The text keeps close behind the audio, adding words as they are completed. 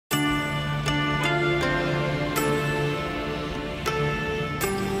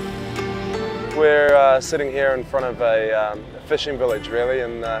sitting here in front of a fishing village really,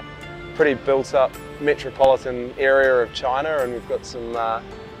 in a pretty built up metropolitan area of China, and we've got some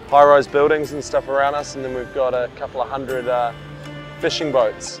high-rise buildings and stuff around us, and then we've got a couple of hundred fishing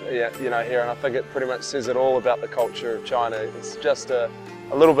boats here, and I think it pretty much says it all about the culture of China. It's just a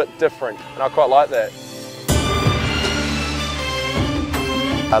little bit different, and I quite like that.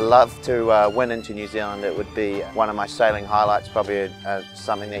 I love to win into New Zealand. It would be one of my sailing highlights, probably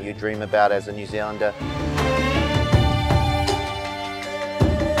something that you dream about as a New Zealander.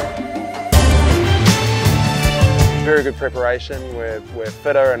 Very good preparation. We're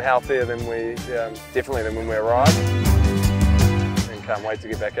fitter and healthier than definitely than when we arrived. And can't wait to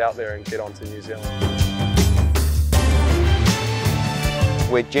get back out there and get on to New Zealand.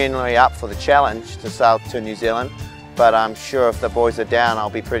 We're generally up for the challenge to sail to New Zealand, but I'm sure if the boys are down, I'll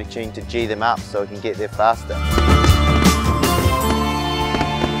be pretty keen to G them up so we can get there faster.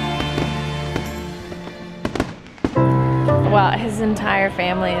 Well, his entire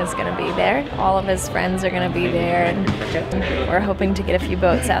family is going to be there. All of his friends are going to be there, and we're hoping to get a few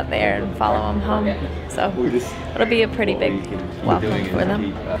boats out there and follow him home. So it'll be a pretty big welcome for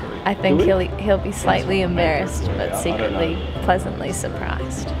them. I think he'll be slightly embarrassed, but secretly pleasantly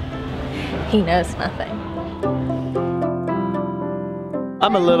surprised. He knows nothing.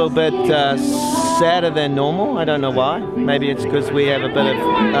 I'm a little bit sadder than normal. I don't know why. Maybe it's because we have a bit of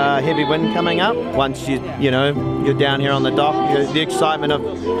heavy wind coming up. Once you're down here on the dock, the excitement of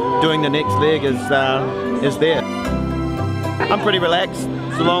doing the next leg is there. I'm pretty relaxed.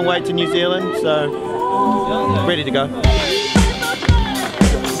 It's a long way to New Zealand, so ready to go.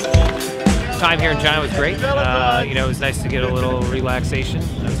 Time here in China was great. It was nice to get a little relaxation.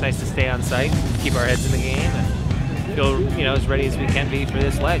 It was nice to stay on site, keep our heads in the game, and feel as ready as we can be for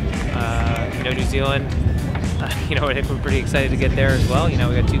this leg. New Zealand, I think we're pretty excited to get there as well. We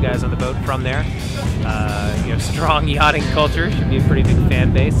got 2 guys on the boat from there. Strong yachting culture, should be a pretty big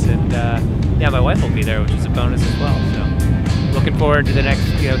fan base, and my wife will be there, which is a bonus as well. So looking forward to the next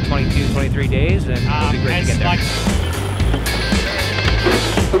 22, 23 days, and it'll be great to get there.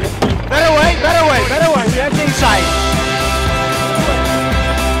 Better way, we have the inside.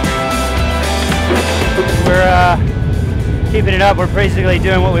 We're keeping it up. We're basically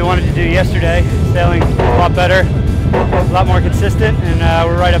doing what we wanted to do yesterday, sailing a lot better, a lot more consistent, and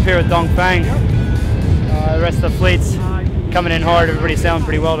we're right up here with Dongfang. The rest of the fleet's coming in hard. Everybody's sailing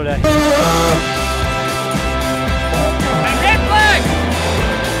pretty well today. Red flag!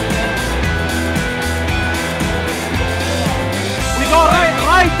 We go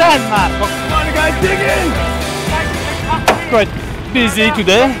right then, man. Come on, guys, dig in! Quite busy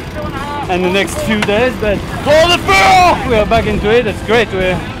today, and the next few days, but we are back into it. It's great.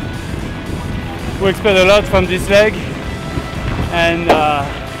 We expect a lot from this leg, and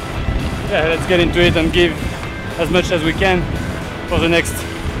let's get into it and give as much as we can for the next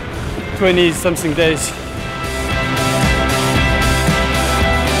 20-something days.